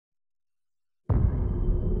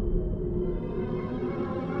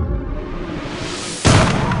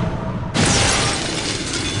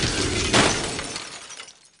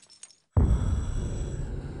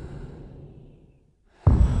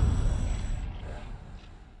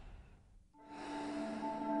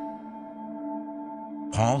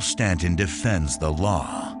Paul Stanton defends the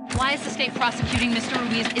law. Why is the state prosecuting Mr.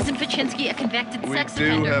 Ruiz? Isn't Paczynski a convicted sex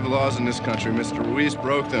offender? We do have laws in this country. Mr. Ruiz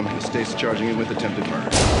broke them. The state's charging him with attempted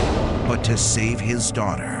murder. But to save his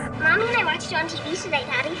daughter... Mommy and I watched you on TV today,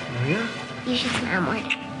 Daddy. Oh, yeah? You should smile more.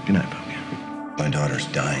 Good night, Pumpkin. My daughter's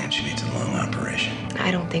dying and she needs a long operation.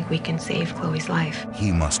 I don't think we can save Chloe's life.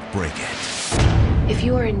 He must break it. If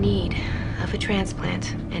you are in need of a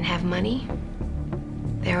transplant and have money,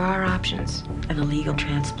 there are options. An illegal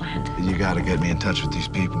transplant. You gotta get me in touch with these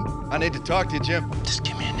people. I need to talk to you, Jim. Just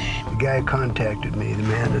give me a name. The guy contacted me, the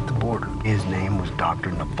man at the border. His name was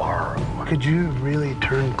Dr. Navarro. Could you really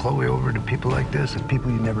turn Chloe over to people like this, and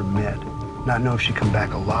people you never met? Not know if she'd come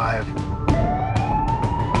back alive?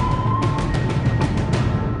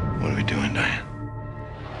 What are we doing, Diane?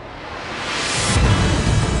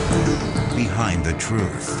 Behind the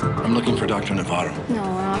truth. I'm looking for Dr. Navarro. No,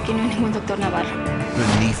 aquí no hay ningún doctor Navarro.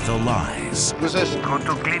 Beneath the lies. Who's this? Go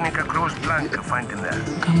to Clínica Cruz Blanca, find him there.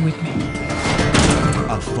 Come with me.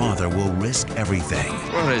 A father will risk everything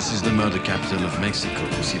Juarez is the murder capital of Mexico,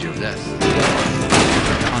 the city of death.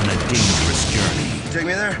 on a dangerous journey. Take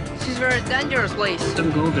me there? She's very dangerous place.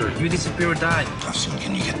 Don't go there. You disappear or die. How soon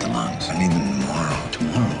can you get the lungs? I need them tomorrow.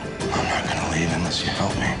 Tomorrow? I'm not gonna leave unless you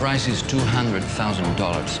help me. Price is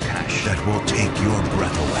 $200,000 cash. That will take your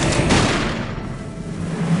breath away.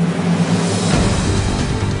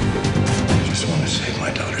 I just want to save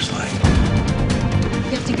my daughter's life.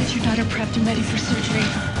 You have to get your daughter prepped and ready for surgery.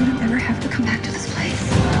 You don't ever have to come back to this place.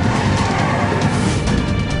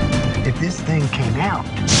 If this thing came out,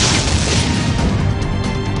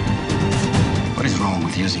 What is wrong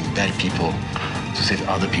with using bad people to save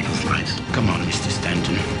other people's lives? Come on, Mr.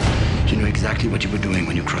 Stanton. You know exactly what you were doing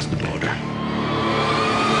when you crossed the border.